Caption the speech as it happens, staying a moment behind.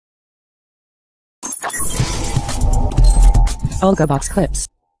ALGOBOX clips.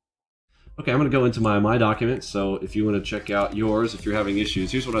 Okay, I'm going to go into my documents, so if you want to check out yours, if you're having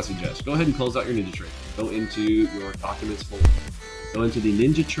issues, here's what I suggest. Go ahead and close out your NinjaTrader. Go into your documents folder. Go into the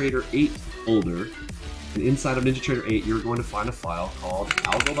NinjaTrader 8 folder, and inside of NinjaTrader 8, you're going to find a file called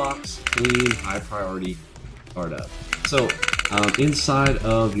ALGOBOX Clean High Priority Startup. So, inside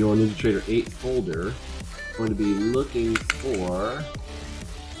of your NinjaTrader 8 folder, you're going to be looking for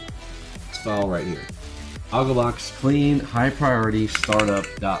this file right here. ALGOBOX Clean High Priority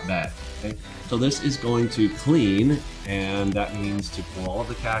Startup.bat. Okay? So this is going to clean, and that means to pull all of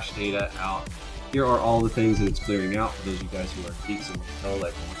the cache data out. Here are all the things that it's clearing out for those of you guys who are geeks and know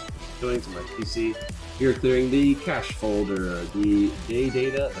like what it's doing to my PC. Here clearing the cache folder, the day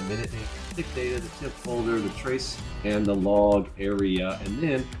data, the minute data, the tick data, the tip folder, the trace, and the log area. And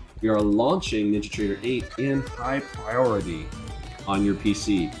then we are launching NinjaTrader 8 in high priority on your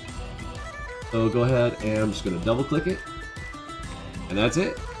PC. So go ahead and I'm just going to double click it, and that's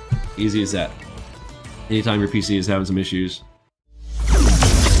it. Easy as that. Anytime your PC is having some issues,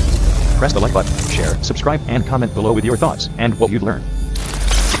 press the like button, share, subscribe, and comment below with your thoughts and what you've learned.